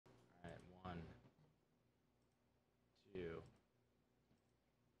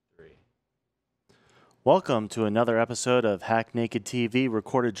Welcome to another episode of Hack Naked TV,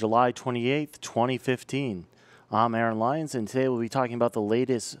 recorded July 28th, 2015. I'm Aaron Lyons, and today we'll be talking about the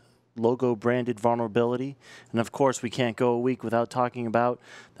latest logo-branded vulnerability. And of course, we can't go a week without talking about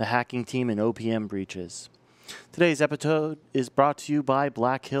the hacking team and OPM breaches. Today's episode is brought to you by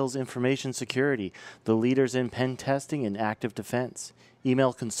Black Hills Information Security, the leaders in pen testing and active defense.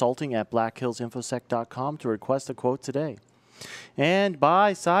 Email consulting at blackhillsinfosec.com to request a quote today. And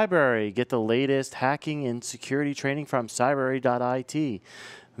by Cybrary. Get the latest hacking and security training from cybrary.it.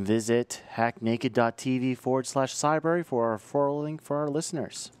 Visit hacknaked.tv/Cybrary for our referral link for our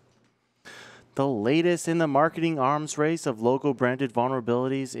listeners. The latest in the marketing arms race of logo-branded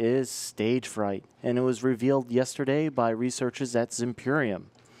vulnerabilities is stage fright, and it was revealed yesterday by researchers at Zimperium.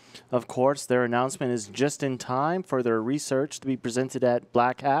 Of course, their announcement is just in time for their research to be presented at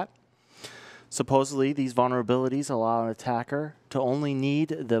Black Hat. Supposedly, these vulnerabilities allow an attacker to only need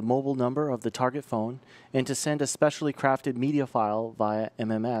the mobile number of the target phone and to send a specially crafted media file via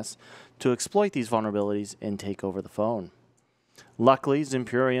MMS to exploit these vulnerabilities and take over the phone. Luckily,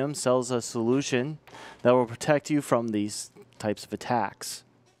 Zimperium sells a solution that will protect you from these types of attacks.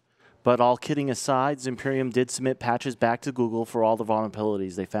 But all kidding aside, Zimperium did submit patches back to Google for all the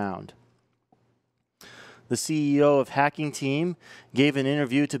vulnerabilities they found. The CEO of Hacking Team gave an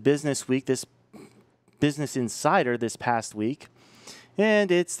interview to Business Insider this past week,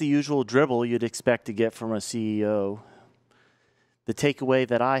 and it's the usual dribble you'd expect to get from a CEO. The takeaway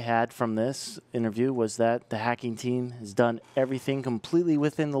that I had from this interview was that the hacking team has done everything completely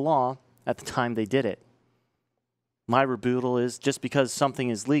within the law at the time they did it. My rebuttal is just because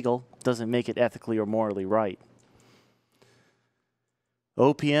something is legal doesn't make it ethically or morally right.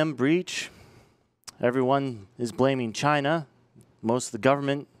 OPM breach. Everyone is blaming China. Most of the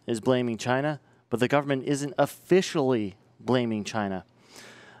government is blaming China. But the government isn't officially blaming China.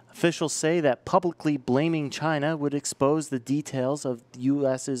 Officials say that publicly blaming China would expose the details of the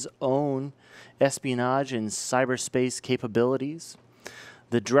U.S.'s own espionage and cyberspace capabilities.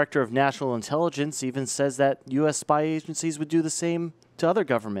 The Director of National Intelligence even says that U.S. spy agencies would do the same to other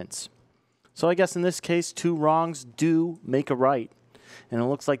governments. So I guess in this case, two wrongs do make a right. And it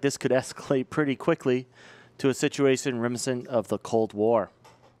looks like this could escalate pretty quickly to a situation reminiscent of the Cold War.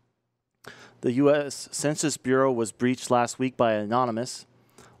 The U.S. Census Bureau was breached last week by Anonymous.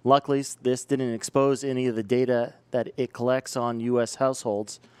 Luckily, this didn't expose any of the data that it collects on U.S.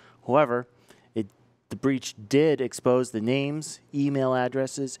 households. However, the breach did expose the names, email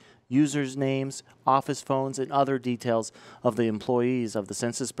addresses, users' names, office phones, and other details of the employees of the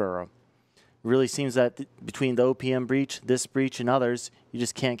Census Bureau. It really seems that between the OPM breach, this breach, and others, you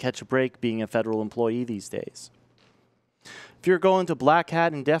just can't catch a break being a federal employee these days. If you're going to Black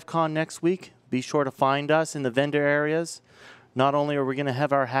Hat and Defcon next week, be sure to find us in the vendor areas. Not only are we going to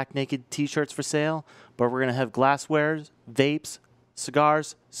have our Hack Naked t-shirts for sale, but we're going to have glasswares, vapes,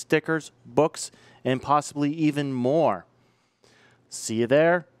 cigars, stickers, books, and possibly even more. See you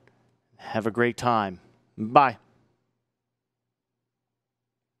there. Have a great time. Bye.